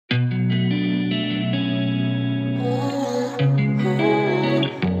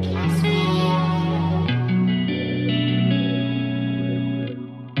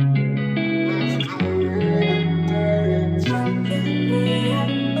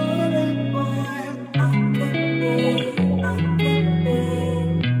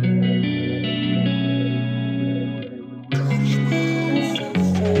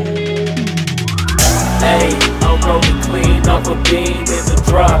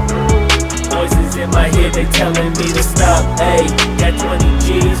head, they telling me to stop. Ayy, got 20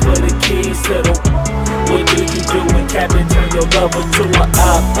 G's for the keys to the. What do you do when Captain turn your lover to a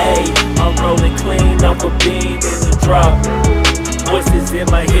op? Ayy, I'm rolling clean off a beam in the drop. Voices in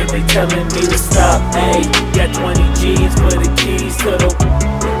my head, they telling me to stop. Ayy, got 20 G's for the keys to the.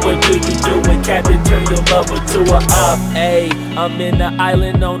 What do you do when Captain turn your lover to a op? Ayy, I'm in the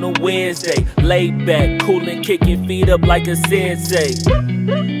island on a Wednesday, laid back, coolin', kicking feet up like a sensei.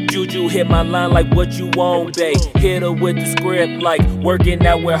 Juju hit my line like what you want, babe. Hit her with the script like working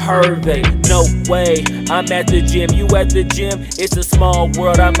out with Hervey. No way, I'm at the gym, you at the gym. It's a small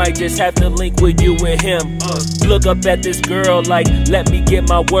world, I might just have to link with you and him. Look up at this girl like, let me get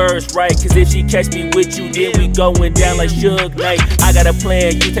my words right. Cause if she catch me with you, then we going down like Suge Knight. I got a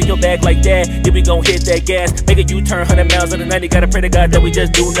plan, you take your bag like that, then we gon' hit that gas. Make a U-turn 100 miles on the 90, gotta pray to God that we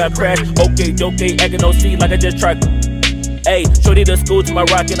just do not crash. Okay, acting no C like I just tried. Ayy, shorty the school to my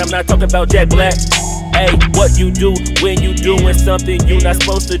rock and I'm not talking about Jack Black. Ayy, what you do when you doing something you not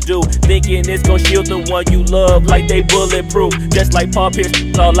supposed to do? Thinking it's gon' shield the one you love like they bulletproof. Just like Paul Pierce,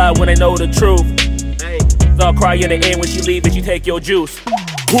 it's all lie when they know the truth. Ayy, all cry in the end when she leave and you take your juice.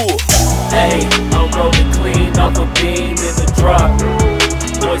 Ayy, I'm rolling clean off a beam in the drop.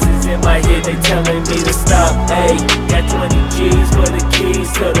 Voices in my head, they telling me to stop. Ayy, got 20 G's for the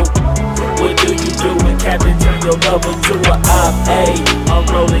keys to the. What do you do when Captain turn your lover to a op? Ayy, I'm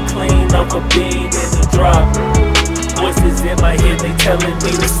rolling clean off a beam in the drop. Voices in my head, they telling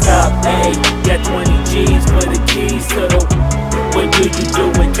me to stop. Ayy, got 20 G's for the keys to the. What do you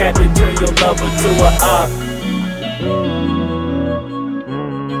do when Captain turn your lover to a op?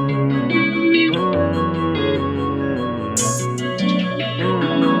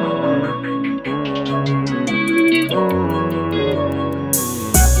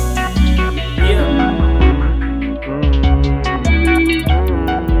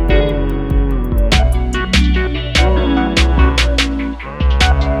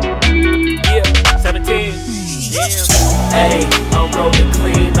 Ayy, I'm rolling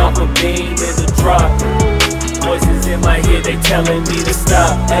clean off a beam in the drop. Voices in my head, they telling me to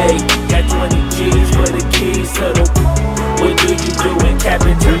stop. Ayy, got 20 G's for the keys to the. What do you do when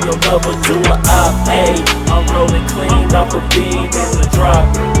Captain turn your lover to a op? Ayy, I'm rolling clean off a beam in the drop.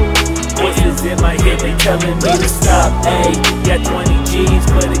 Voices in my head, they telling me to stop. Ayy, got 20 G's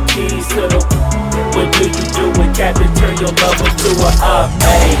for the keys to the. What do you do when Captain turn your lover to a op?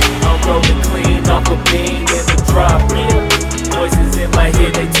 Ayy, I'm rolling clean off a beam in the drop. Voices in my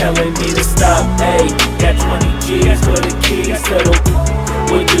head, they telling me to stop. Ayy, got 20 G's for the keys to the.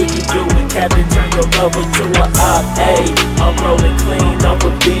 What do you do when Captain turn your lover to a op? Ayy, I'm rolling clean off a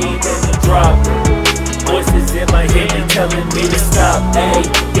beam in the drop. Voices in my head, they telling me to stop. Ayy,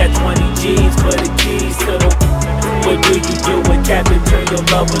 got 20 G's for the keys to the. What do you do when Captain turn your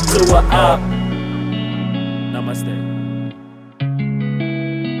lover to a op? Namaste.